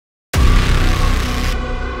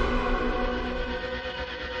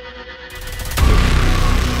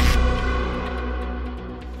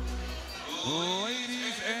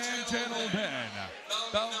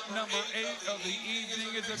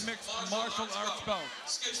martial arts bout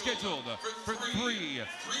scheduled for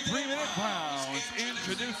three-minute rounds.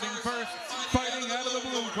 Introducing first, fighting out of the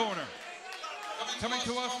blue corner. Coming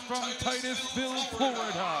to us from Titusville,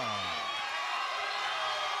 Florida.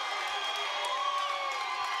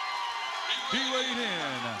 He weighed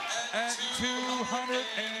in at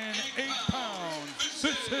 208 pounds.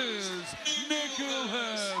 This is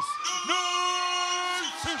Nicholas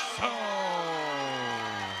Narciso.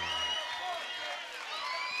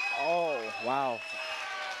 Oh, wow.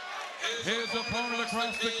 His opponent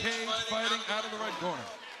across the cage, fighting out of the red corner,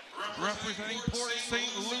 representing Port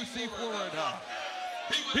St. Lucie, Florida.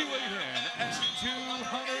 He weighed in at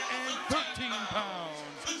 213 pounds.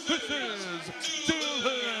 This is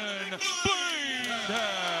Dillon Blaydon.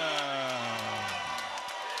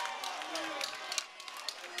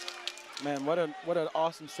 Man, what an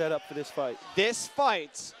awesome setup for this fight. This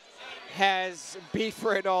fight has beef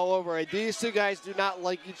written all over it. These two guys do not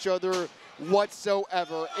like each other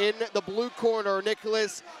whatsoever. In the blue corner,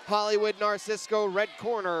 Nicholas Hollywood Narciso, red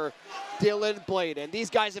corner, Dillon Blaydon. These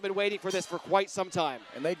guys have been waiting for this for quite some time.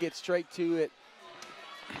 And they get straight to it.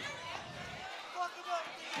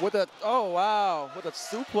 With a, oh wow, with a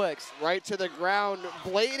suplex. Right to the ground.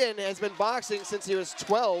 Blaydon has been boxing since he was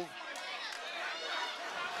 12.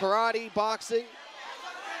 Karate, boxing,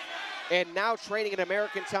 and now training an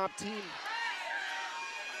American top team.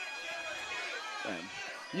 Man,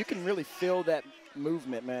 you can really feel that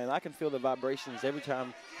movement, man. I can feel the vibrations every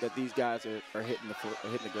time that these guys are hitting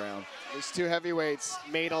the ground. These two heavyweights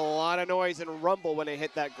made a lot of noise and rumble when they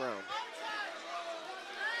hit that ground.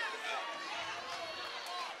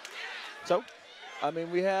 So, I mean,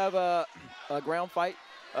 we have a ground fight.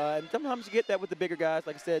 And sometimes you get that with the bigger guys.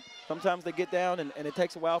 Like I said, sometimes they get down and it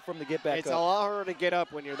takes a while for them to get back up. It's a lot harder to get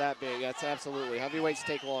up when you're that big. That's absolutely. Heavyweights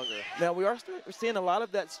take longer. Now, we're seeing a lot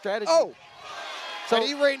of that strategy. Oh! So, and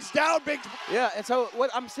he rains down big. Yeah, and so what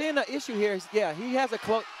I'm seeing the issue here is, yeah, he has a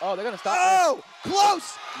close. Oh, they're going to stop. Oh, that.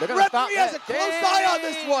 Close. They're going to stop. Referee has a close eye on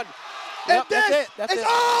this one. Yep, and that's this it. is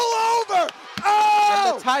all over. Oh!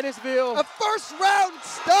 And the Titusville. A first round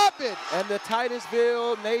stoppage. And the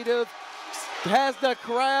Titusville native has the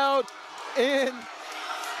crowd in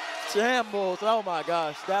shambles. Oh my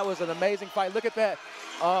gosh, that was an amazing fight. Look at that.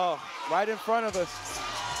 Oh, right in front of us.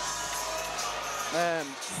 Man.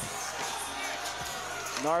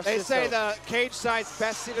 Narciso. They say the cage side's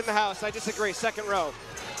best seat in the house. I disagree. Second row.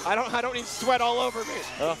 I don't need sweat all over me.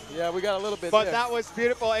 Oh, yeah, we got a little bit But there. that was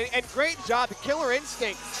beautiful. And great job. The killer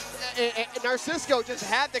instinct. Narciso just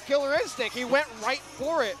had the killer instinct. He went right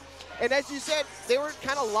for it. And as you said, they were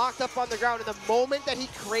kind of locked up on the ground. And the moment that he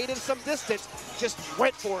created some distance, just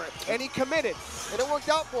went for it. And he committed. And it worked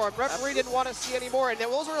out for him. Referee didn't want to see any more. And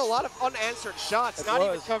those were a lot of unanswered shots, not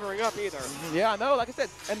even covering up either. Yeah, I know. Like I said,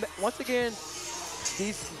 and once again,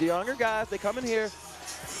 the younger guys, they come in here,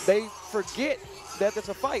 they forget that it's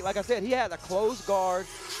a fight. Like I said, he had a closed guard.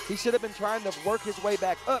 He should have been trying to work his way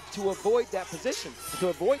back up to avoid that position, to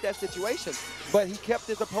avoid that situation. But he kept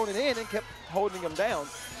his opponent in and kept holding him down,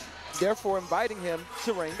 therefore inviting him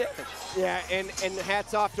to rain damage. Yeah, and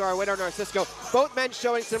hats off to our winner, Narciso. Both men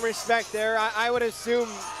showing some respect there. I would assume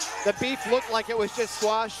the beef looked like it was just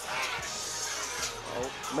squashed. Oh,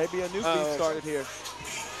 maybe a new beef started here.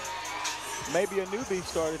 Maybe a new beef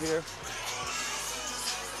started here.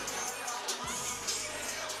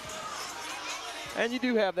 And you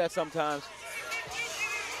do have that sometimes.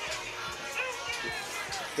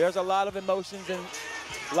 There's a lot of emotions and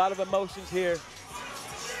a lot of emotions here.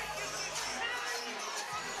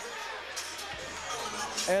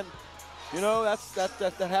 And you know,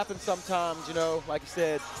 that happens sometimes, you know, like I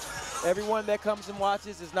said, everyone that comes and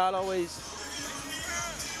watches is not always.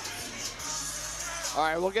 All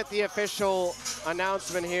right, we'll get the official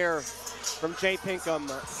announcement here from Jay Pinkham.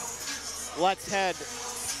 Let's head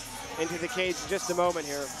into the cage in just a moment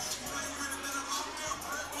here.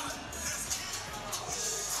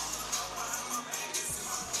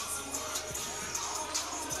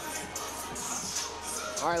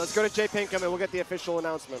 All right, let's go to Jay Pinkham and we'll get the official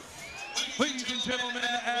announcement. Ladies and gentlemen,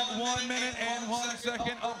 at 1 minute and 1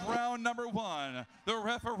 second of round number 1, the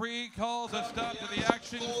referee calls a stop to the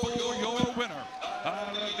action for your winner.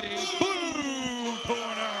 Out of the blue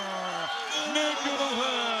corner,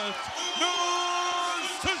 Nicholas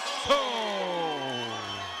Narciso.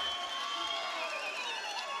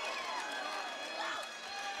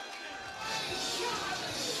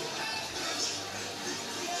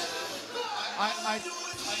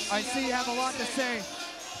 I see you have a lot to say.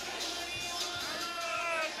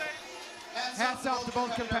 Hats off to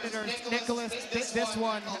both competitors. Nicholas, this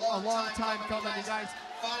one, a long time coming. You guys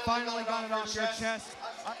finally got it off your chest.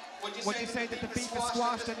 Would you say that the beef is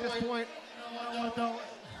squashed at this point? You know what though?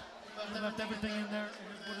 We left everything in there.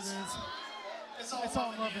 It is what it is. It's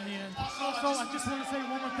all love in the end. Also, I just want to say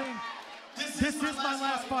one more thing. This is my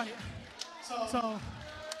last fight. So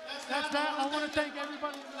that's that. I want to thank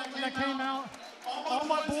everybody that came out. All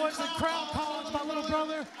my boys at Crown College, my little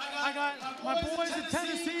brother. I got my boys in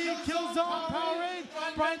Tennessee, Killzone, Powerade,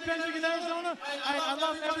 Brian Fenwick in Arizona. I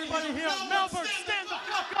love everybody here. Melbourne, stand the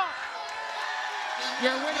fuck up!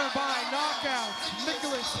 Your winner by knockout,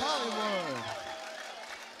 Nicholas Hollywood.